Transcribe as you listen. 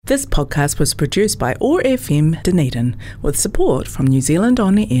This podcast was produced by OAR FM Dunedin with support from New Zealand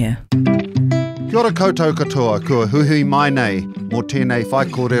On Air. Kia ora koutou katoa, kua huhui mai nei, mō tēnei whai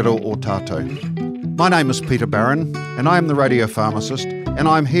kōrero o tātou. My name is Peter Barron, and I am the Radio Pharmacist, and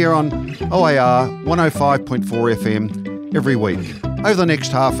I'm here on OAR 105.4 FM every week. Over the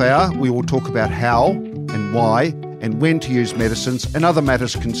next half hour, we will talk about how and why and when to use medicines and other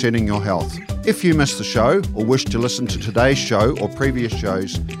matters concerning your health. If you missed the show or wish to listen to today's show or previous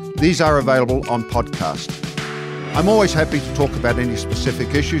shows, these are available on podcast. I'm always happy to talk about any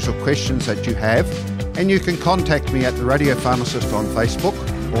specific issues or questions that you have, and you can contact me at the Radio Pharmacist on Facebook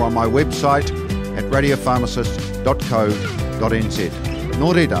or on my website at radiopharmacist.co.nz.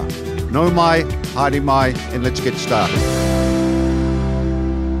 Nō reira, nau mai, haere mai, and let's get started.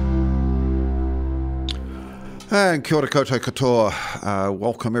 And kia ora koutou katoa.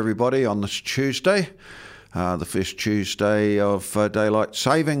 Welcome everybody on this Tuesday, the first Tuesday of daylight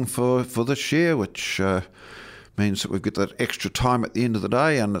saving for this year, which means that we've got that extra time at the end of the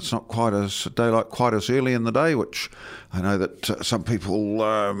day, and it's not quite as daylight quite as early in the day, which I know that some people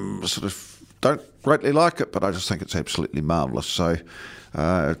sort of don't greatly like it, but I just think it's absolutely marvellous. So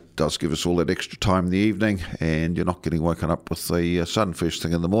it does give us all that extra time in the evening, and you're not getting woken up with the sun first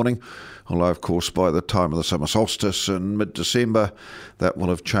thing in the morning. Although, of course, by the time of the summer solstice in mid-December, that will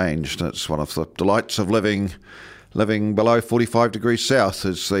have changed. It's one of the delights of living below 45 degrees south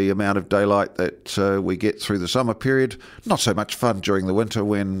is the amount of daylight that we get through the summer period. Not so much fun during the winter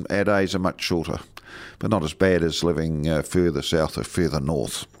when our days are much shorter, but not as bad as living further south or further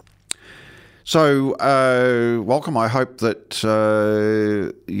north. So, welcome. I hope that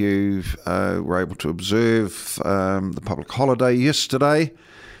you were able to observe the public holiday yesterday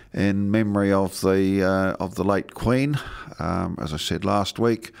in memory of the late Queen. As I said last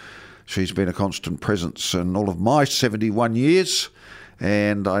week, she's been a constant presence in all of my 71 years,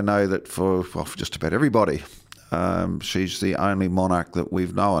 and I know that for just about everybody, she's the only monarch that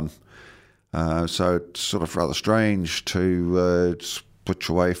we've known. So it's sort of rather strange to switch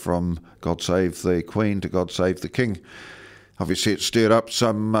away from God Save the Queen to God Save the King. Obviously, it stirred up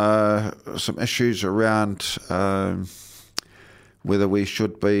some issues around whether we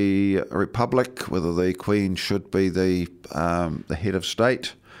should be a republic, whether the Queen should be the head of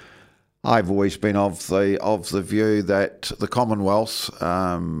state. I've always been of the view that the Commonwealth,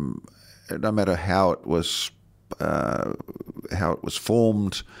 no matter how it was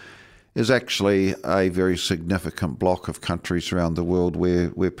formed, is actually a very significant block of countries around the world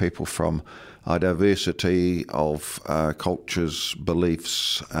where people from a diversity of cultures,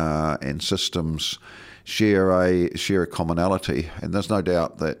 beliefs, and systems share a commonality, and there's no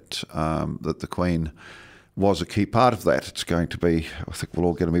doubt that that the Queen was a key part of that. It's going to be, I think we're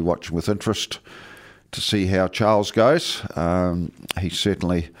all going to be watching with interest to see how Charles goes. He's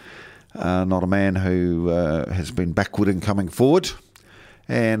certainly not a man who has been backward in coming forward,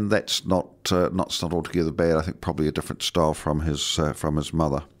 and that's not altogether bad. I think probably a different style from his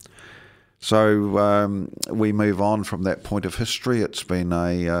mother. So we move on from that point of history. It's been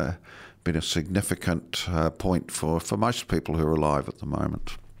a significant point for most people who are alive at the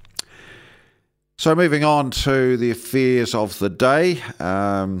moment. So moving on to the affairs of the day,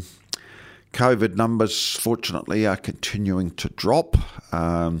 COVID numbers fortunately are continuing to drop.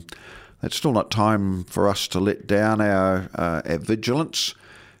 It's still not time for us to let down our vigilance.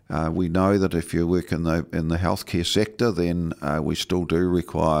 We know that if you work in the healthcare sector, then we still do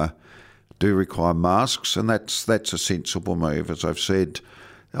require masks, and that's a sensible move. As I've said,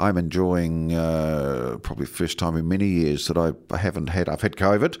 I'm enjoying probably the first time in many years that I've had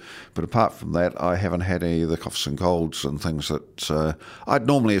COVID, but apart from that, I haven't had any of the coughs and colds and things that I'd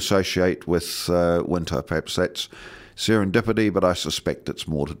normally associate with winter. Perhaps that's serendipity, but I suspect it's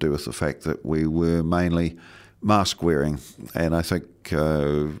more to do with the fact that we were mainly mask wearing, and I think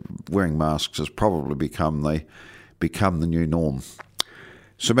wearing masks has probably become the new norm.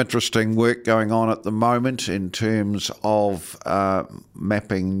 Some interesting work going on at the moment in terms of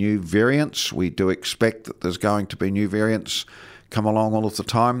mapping new variants. We do expect that there's going to be new variants come along all of the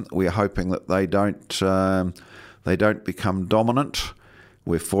time. We're hoping that they don't become dominant.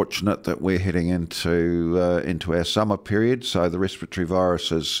 We're fortunate that we're heading into our summer period, so the respiratory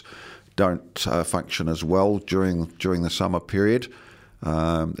viruses don't function as well during the summer period.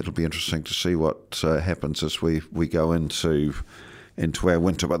 It'll be interesting to see what happens as we go into our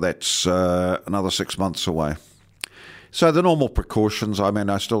winter, but that's another 6 months away. So the normal precautions, I mean,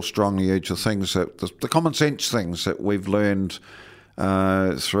 I still strongly urge the things that the common sense things that we've learned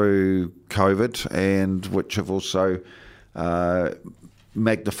through COVID, and which have also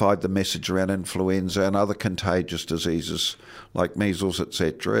magnified the message around influenza and other contagious diseases like measles,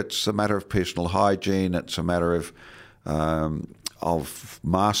 etc. It's a matter of personal hygiene. It's a matter of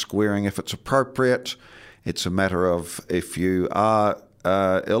mask wearing if it's appropriate. It's a matter of if you are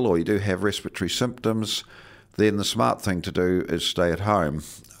ill or you do have respiratory symptoms, then the smart thing to do is stay at home.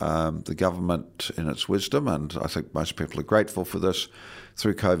 The government, in its wisdom, and I think most people are grateful for this,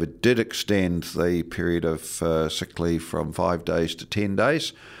 through COVID did extend the period of sick leave from 5 days to 10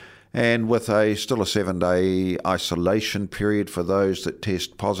 days, and with still a 7-day isolation period for those that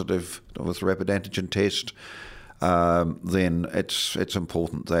test positive with rapid antigen test, then it's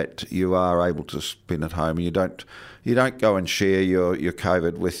important that you are able to spend at home. You don't go and share your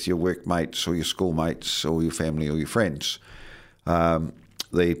COVID with your workmates or your schoolmates or your family or your friends.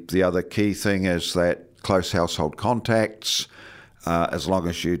 The other key thing is that close household contacts, as long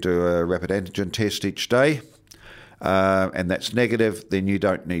as you do a rapid antigen test each day, and that's negative, then you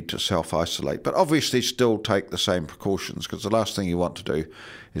don't need to self-isolate. But obviously still take the same precautions, because the last thing you want to do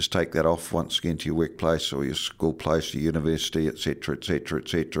is take that off once again to your workplace or your school place, your university,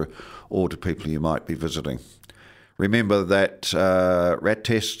 etc., or to people you might be visiting. Remember that rat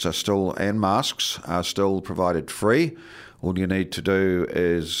tests are still, and masks are still provided free. All you need to do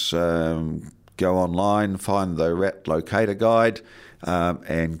is go online, find the rat locator guide,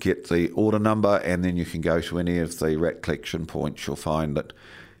 and get the order number, and then you can go to any of the rat collection points. You'll find that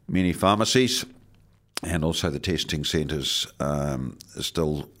many pharmacies and also the testing centres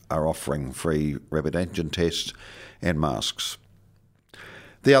still are offering free rapid antigen tests and masks.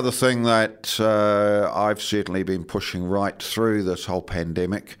 The other thing that I've certainly been pushing right through this whole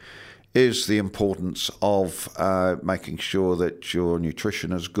pandemic is the importance of making sure that your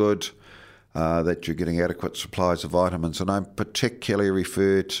nutrition is good, that you're getting adequate supplies of vitamins, and I particularly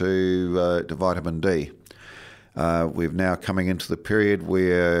refer to vitamin D. We're now coming into the period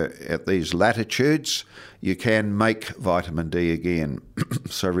where at these latitudes you can make vitamin D again.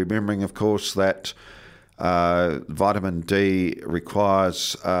 So remembering, of course, that vitamin D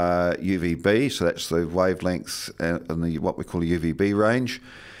requires UVB, so that's the wavelength in the what we call the UVB range,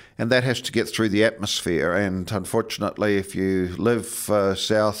 and that has to get through the atmosphere. And unfortunately, if you live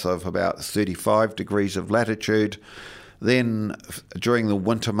south of about 35 degrees of latitude, then during the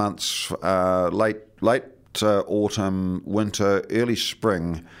winter months, late autumn, winter, early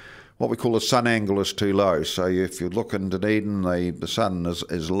spring, what we call the sun angle is too low. So if you look in Dunedin, the sun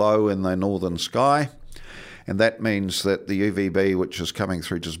is low in the northern sky, and that means that the UVB which is coming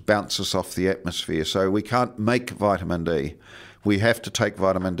through just bounces off the atmosphere. So we can't make vitamin D. We have to take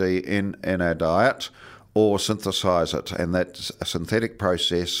vitamin D in our diet or synthesize it, and that synthetic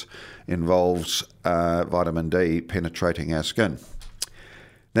process involves vitamin D penetrating our skin.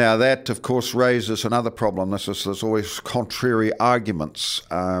 Now that, of course, raises another problem. There's always contrary arguments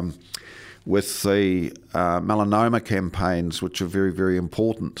with the melanoma campaigns, which are very, very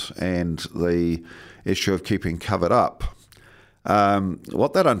important, and the issue of keeping covered up.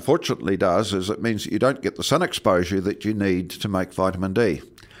 What that unfortunately does is it means that you don't get the sun exposure that you need to make vitamin D.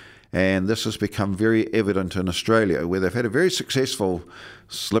 And this has become very evident in Australia, where they've had a very successful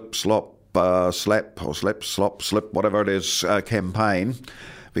slip, slop, slap, or slap, slop, slip, whatever it is, campaign,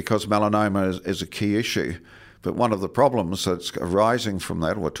 because melanoma is a key issue. But one of the problems that's arising from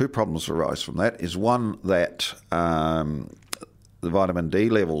that, or two problems arise from that, is one, that the vitamin D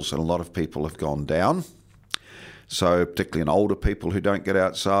levels in a lot of people have gone down. So particularly in older people who don't get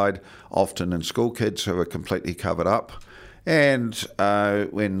outside, often in school kids who are completely covered up, and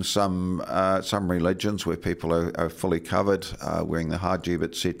when some religions where people are fully covered, wearing the hijab,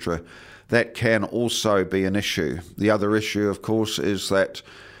 etc., that can also be an issue. The other issue, of course, is that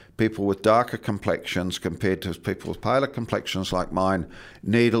people with darker complexions compared to people with paler complexions like mine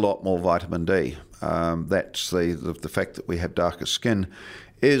need a lot more vitamin D. That's the fact that we have darker skin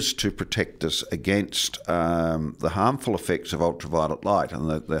is to protect us against the harmful effects of ultraviolet light and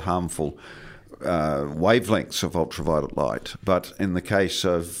the harmful wavelengths of ultraviolet light. But in the case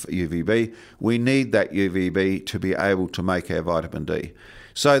of UVB, we need that UVB to be able to make our vitamin D.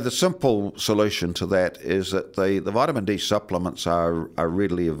 So the simple solution to that is that the vitamin D supplements are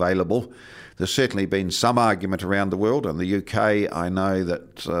readily available. There's certainly been some argument around the world. In the UK, I know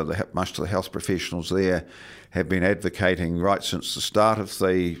that most of the health professionals there have been advocating right since the start of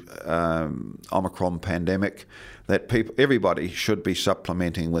the Omicron pandemic that everybody should be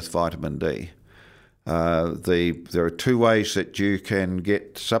supplementing with vitamin D. There are two ways that you can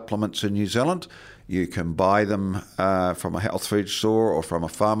get supplements in New Zealand. You can buy them from a health food store or from a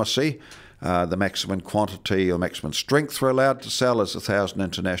pharmacy. The maximum quantity or maximum strength we're allowed to sell is 1,000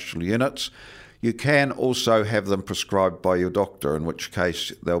 international units. You can also have them prescribed by your doctor, in which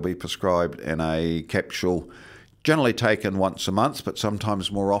case they'll be prescribed in a capsule, generally taken once a month, but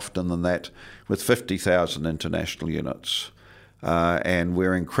sometimes more often than that, with 50,000 international units. And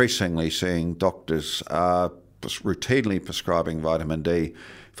we're increasingly seeing doctors routinely prescribing vitamin D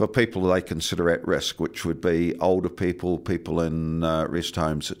for people they consider at risk, which would be older people, people in rest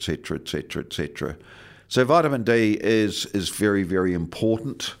homes, etc., etc., etc. So vitamin D is very, very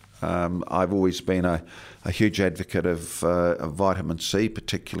important. I've always been a huge advocate of vitamin C,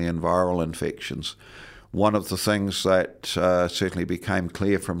 particularly in viral infections. One of the things that certainly became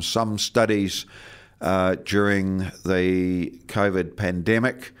clear from some studies during the COVID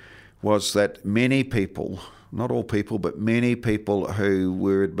pandemic was that many people, not all people, but many people who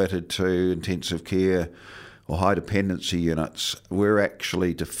were admitted to intensive care or high dependency units were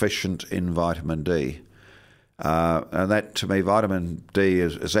actually deficient in vitamin D. And that, to me, vitamin D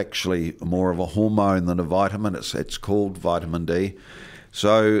is actually more of a hormone than a vitamin. It's called vitamin D.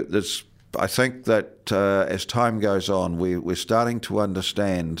 So I think that as time goes on, we're starting to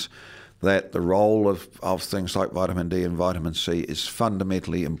understand that the role of things like vitamin D and vitamin C is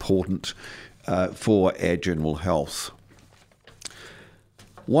fundamentally important for our general health.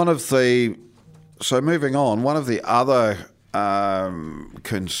 Moving on, one of the other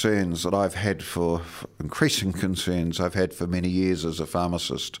concerns that I've had increasing concerns I've had for many years as a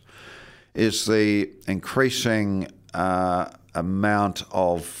pharmacist is the increasing amount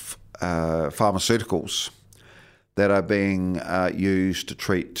of pharmaceuticals that are being used to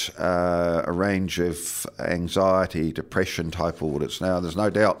treat a range of anxiety, depression type audits. Now, there's no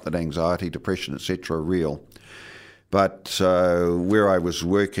doubt that anxiety, depression, etc. are real. But where I was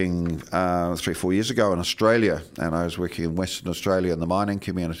working 3 or 4 years ago in Australia, and I was working in Western Australia in the mining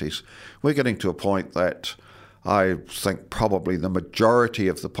communities, we're getting to a point that I think probably the majority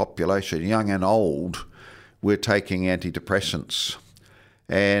of the population, young and old, were taking antidepressants.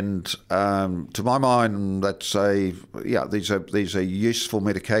 And to my mind, these are useful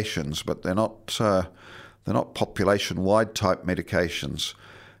medications, but they're not population-wide type medications.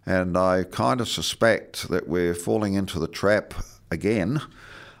 And I kind of suspect that we're falling into the trap again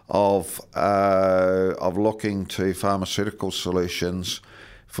of looking to pharmaceutical solutions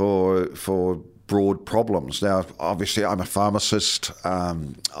for broad problems. Now, obviously, I'm a pharmacist.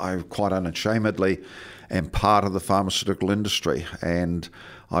 I quite unashamedly am part of the pharmaceutical industry, and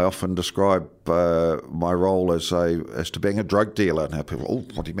I often describe my role as to being a drug dealer. Now people,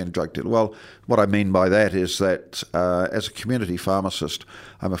 what do you mean a drug dealer? Well, what I mean by that is that as a community pharmacist,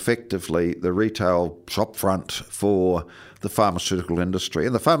 I'm effectively the retail shopfront for the pharmaceutical industry.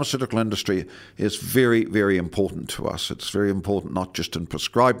 And the pharmaceutical industry is very, very important to us. It's very important not just in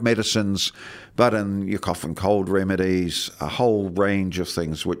prescribed medicines, but in your cough and cold remedies, a whole range of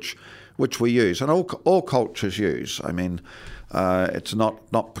things which we use, and all cultures use. I mean, it's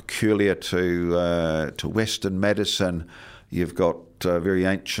not peculiar to Western medicine. You've got very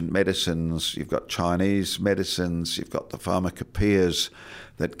ancient medicines. You've got Chinese medicines. You've got the pharmacopoeias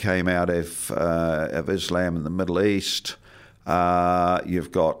that came out of Islam in the Middle East.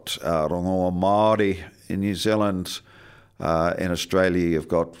 You've got Rongoa Māori in New Zealand. In Australia, you've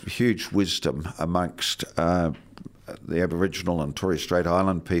got huge wisdom amongst the Aboriginal and Torres Strait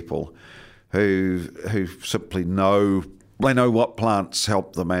Island people who simply know what plants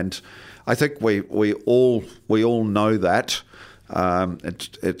help them, and I think we all know that.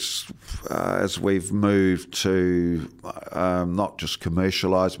 It's as we've moved to not just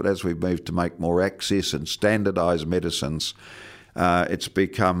commercialise, but as we've moved to make more access and standardise medicines, it's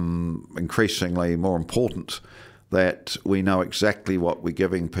become increasingly more important that we know exactly what we're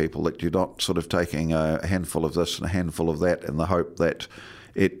giving people, that you're not sort of taking a handful of this and a handful of that in the hope that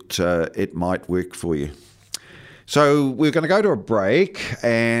it might work for you. So we're going to go to a break,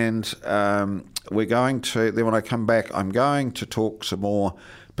 and we're going to, then when I come back, I'm going to talk some more,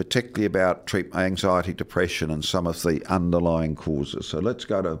 particularly about treatment anxiety, depression, and some of the underlying causes. So let's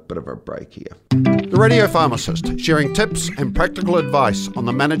go to a bit of a break here. The Radio Pharmacist, sharing tips and practical advice on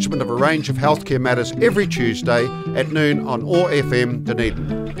the management of a range of healthcare matters every Tuesday at noon on OAR FM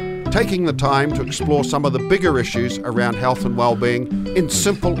Dunedin. Taking the time to explore some of the bigger issues around health and well-being in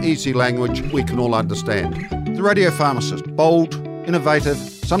simple, easy language we can all understand. The Radio Pharmacist, bold, innovative,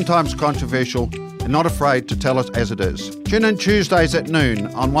 sometimes controversial, and not afraid to tell it as it is. Tune in Tuesdays at noon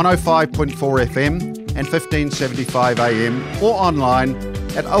on 105.4 FM and 1575 AM or online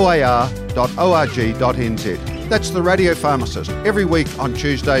at oar.org.nz. That's the Radio Pharmacist, every week on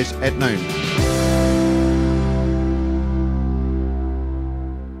Tuesdays at noon.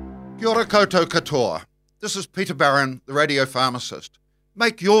 Kia ora koutou katoa. This is Peter Barron, the Radio Pharmacist.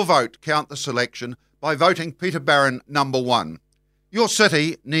 Make your vote count the selection by voting Peter Barron number 1. Your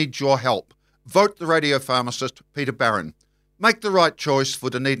city needs your help. Vote the Radio Pharmacist, Peter Barron. Make the right choice for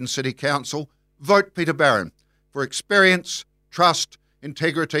Dunedin City Council. Vote Peter Barron. For experience, trust,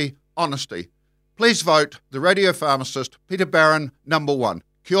 integrity, honesty. Please vote the Radio Pharmacist, Peter Barron number 1.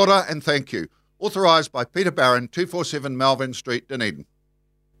 Kia ora and thank you. Authorised by Peter Barron, 247 Melvin Street, Dunedin.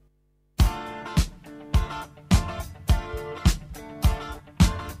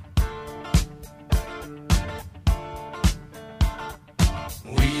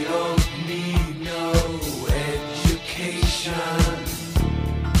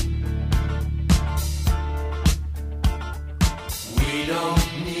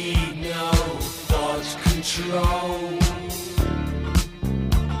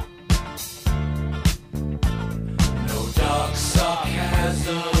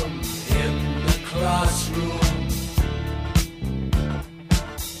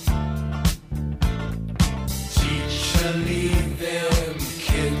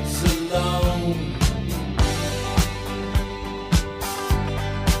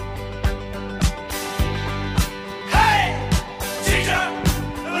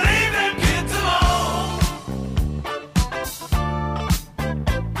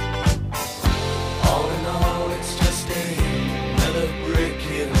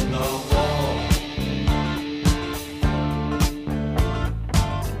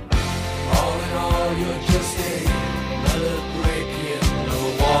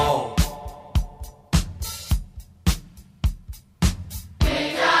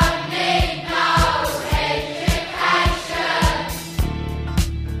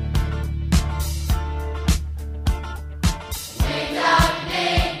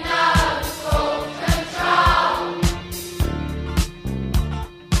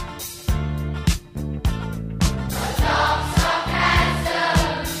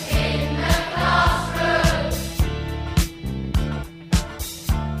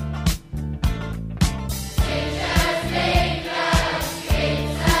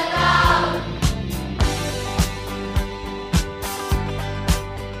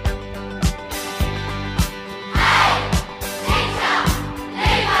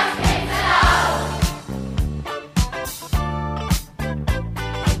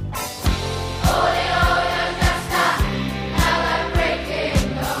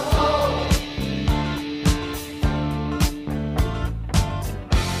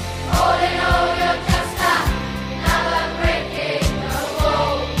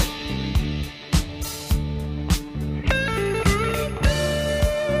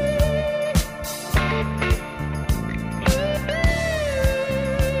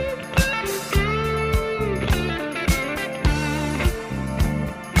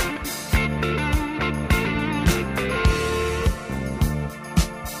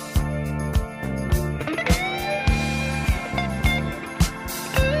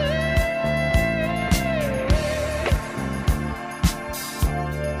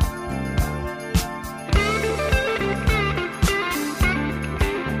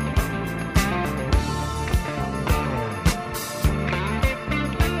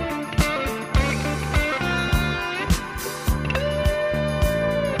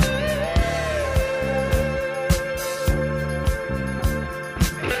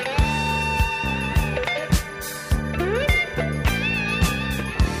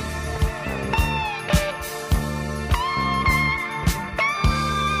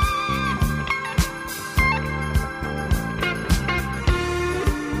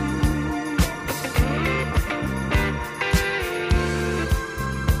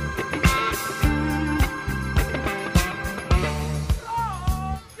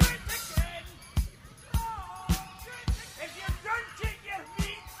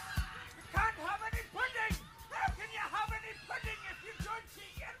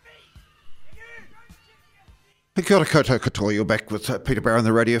 Kia ora koutou katoa, you're back with Peter Barron,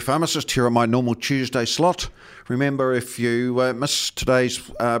 the Radio Pharmacist, here on my normal Tuesday slot. Remember, if you missed today's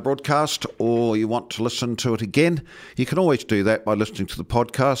broadcast or you want to listen to it again, you can always do that by listening to the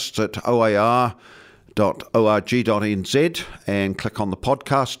podcasts at oar.org.nz and click on the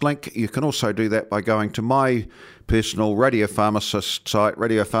podcast link. You can also do that by going to my personal Radio Pharmacist site,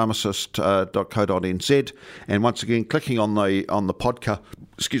 radiopharmacist.co.nz, and once again clicking on the podcast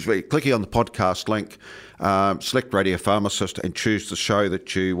link, select Radio Pharmacist and choose the show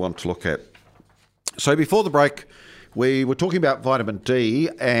that you want to look at. So before the break, we were talking about vitamin D,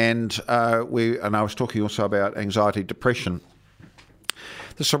 and I was talking also about anxiety, depression.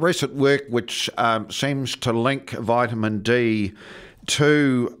 There's some recent work which seems to link vitamin D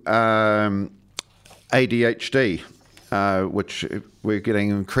to ADHD. which we're getting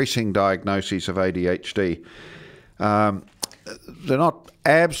increasing diagnoses of ADHD. They're not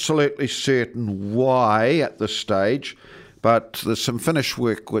absolutely certain why at this stage, but there's some Finnish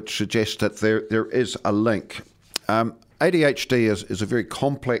work which suggests that there is a link. ADHD is a very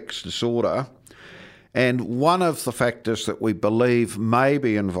complex disorder, and one of the factors that we believe may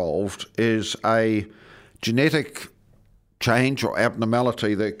be involved is a genetic change or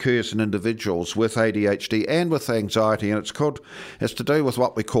abnormality that occurs in individuals with ADHD and with anxiety, and it's to do with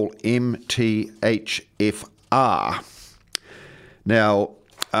what we call MTHFR. Now,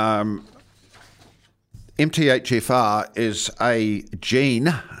 MTHFR is a gene,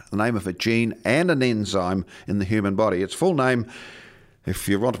 the name of a gene, and an enzyme in the human body. Its full name, if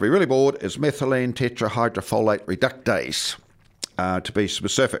you want to be really bored, is methylene tetrahydrofolate reductase, to be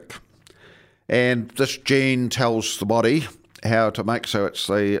specific. And this gene tells the body how to make, so it's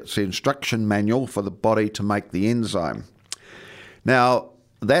the instruction manual for the body to make the enzyme. Now,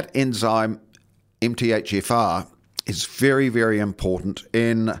 that enzyme, MTHFR, is very, very important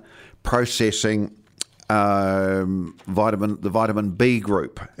in processing the vitamin B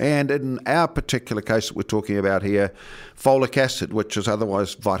group. And in our particular case that we're talking about here, folic acid, which is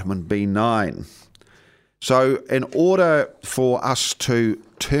otherwise vitamin B9. So in order for us to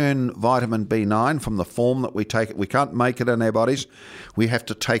turn vitamin B9 from the form that we take it, we can't make it in our bodies, we have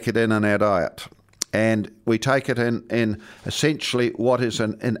to take it in our diet. And we take it in essentially what is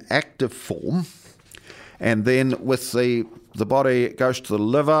an inactive form. And then with the body, it goes to the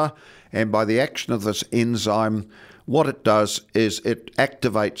liver, and by the action of this enzyme, what it does is it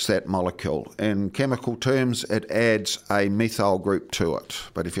activates that molecule. In chemical terms, it adds a methyl group to it.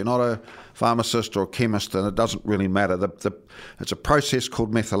 But if you're not a pharmacist or a chemist, then it doesn't really matter. It's a process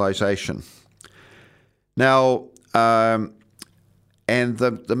called methylation. Now, and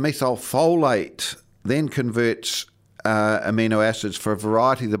the methylfolate then converts amino acids for a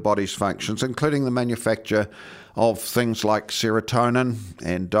variety of the body's functions, including the manufacture of things like serotonin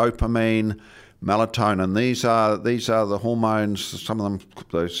and dopamine, melatonin. These are the hormones. Some of them,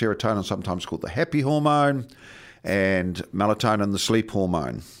 the serotonin, sometimes called the happy hormone, and melatonin, the sleep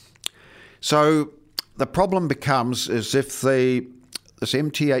hormone. So the problem becomes is if this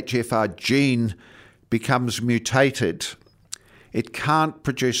MTHFR gene becomes mutated, it can't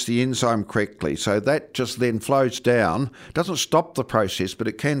produce the enzyme correctly. So that just then flows down. It doesn't stop the process, but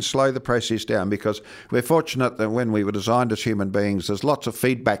it can slow the process down, because we're fortunate that when we were designed as human beings, there's lots of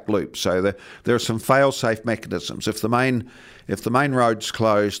feedback loops. So there are some fail-safe mechanisms. If the main road's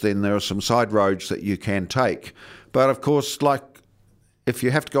closed, then there are some side roads that you can take. But of course, like if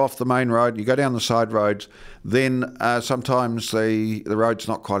you have to go off the main road, you go down the side roads, then sometimes the road's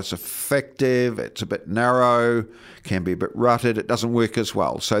not quite as effective, it's a bit narrow, can be a bit rutted, it doesn't work as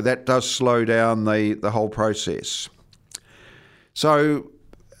well. So that does slow down the whole process. So,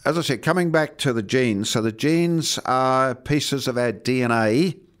 as I said, coming back to the genes, so the genes are pieces of our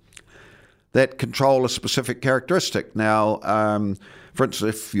DNA that control a specific characteristic. Now, for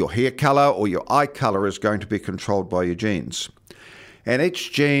instance, if your hair colour or your eye colour is going to be controlled by your genes. And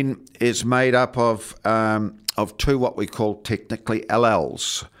each gene is made up of two what we call technically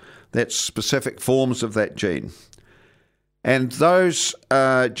alleles. That's specific forms of that gene. And those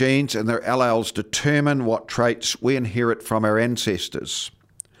genes and their alleles determine what traits we inherit from our ancestors.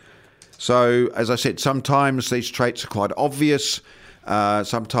 So, as I said, sometimes these traits are quite obvious.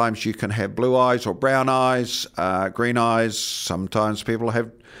 Sometimes you can have blue eyes or brown eyes, green eyes. Sometimes people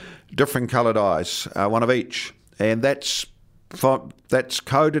have different coloured eyes, one of each. And that's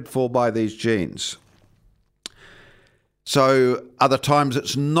coded for by these genes. So other times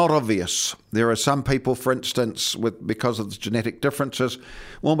it's not obvious. There are some people, for instance, because of the genetic differences,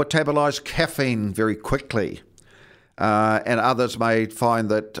 will metabolize caffeine very quickly. And others may find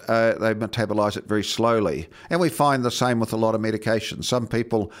that they metabolize it very slowly. And we find the same with a lot of medications. Some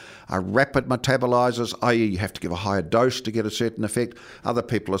people are rapid metabolizers, i.e. you have to give a higher dose to get a certain effect. Other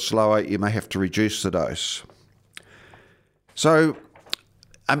people are slower, you may have to reduce the dose. So,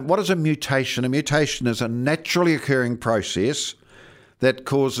 what is a mutation? A mutation is a naturally occurring process that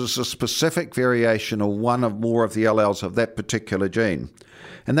causes a specific variation of one or more of the alleles of that particular gene.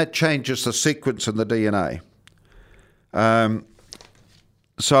 And that changes the sequence in the DNA.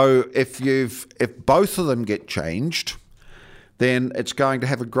 So if both of them get changed, then it's going to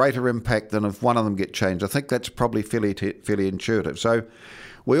have a greater impact than if one of them get changed. I think that's probably fairly intuitive. So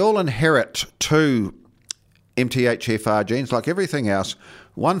we all inherit two MTHFR genes, like everything else,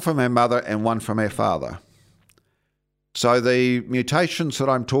 one from our mother and one from our father. So the mutations that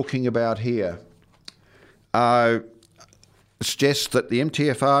I'm talking about here suggest that the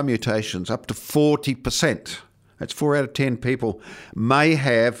MTHFR mutations, up to 40%, That's 4 out of 10 people may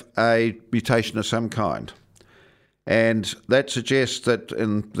have a mutation of some kind. And that suggests that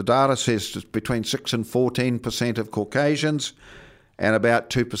in the data says between 6 and 14% of Caucasians and about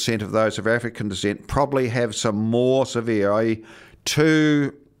 2% of those of African descent probably have some more severe, i.e.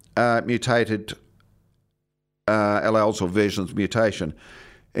 2 mutated alleles or versions of mutation.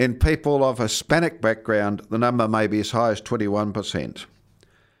 In people of Hispanic background, the number may be as high as 21%.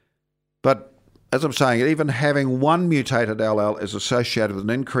 But as I'm saying, even having one mutated allele is associated with an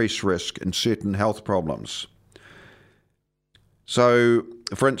increased risk in certain health problems. So,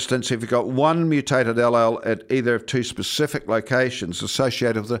 for instance, if you've got one mutated allele at either of 2 specific locations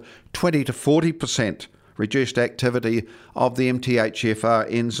associated with a 20 to 40% reduced activity of the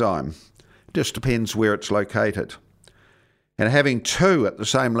MTHFR enzyme, it just depends where it's located. And having 2 at the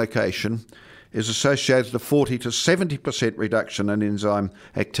same location is associated with a 40 to 70% reduction in enzyme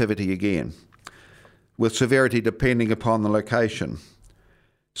activity again, with severity depending upon the location.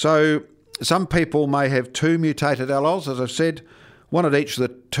 So some people may have 2 mutated alleles, as I've said, one at each of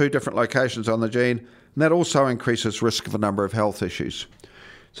the 2 different locations on the gene, and that also increases risk of a number of health issues.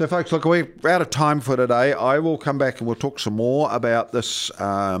 So folks, look, we're out of time for today. I will come back and we'll talk some more about this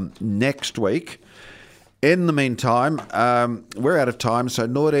next week. In the meantime, we're out of time, so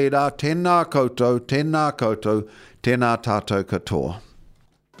nō reira, tēnā koutou, tēnā tātou katoa.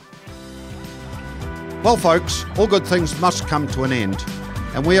 Well, folks, all good things must come to an end,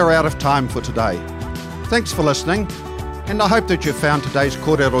 and we are out of time for today. Thanks for listening, and I hope that you found today's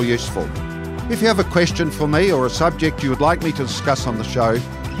kōrero useful. If you have a question for me or a subject you would like me to discuss on the show,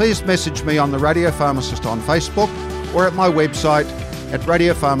 please message me on the Radio Pharmacist on Facebook or at my website at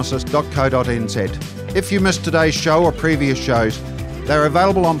radiopharmacist.co.nz. If you missed today's show or previous shows, they're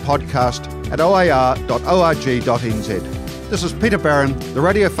available on podcast at oar.org.nz. This is Peter Barron, the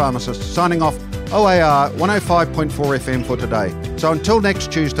Radio Pharmacist, signing off OAR 105.4 FM for today. So until next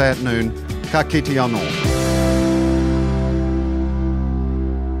Tuesday at noon, ka kite anō.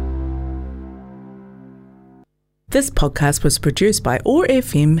 This podcast was produced by OAR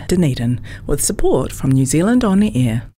FM Dunedin with support from New Zealand On the Air.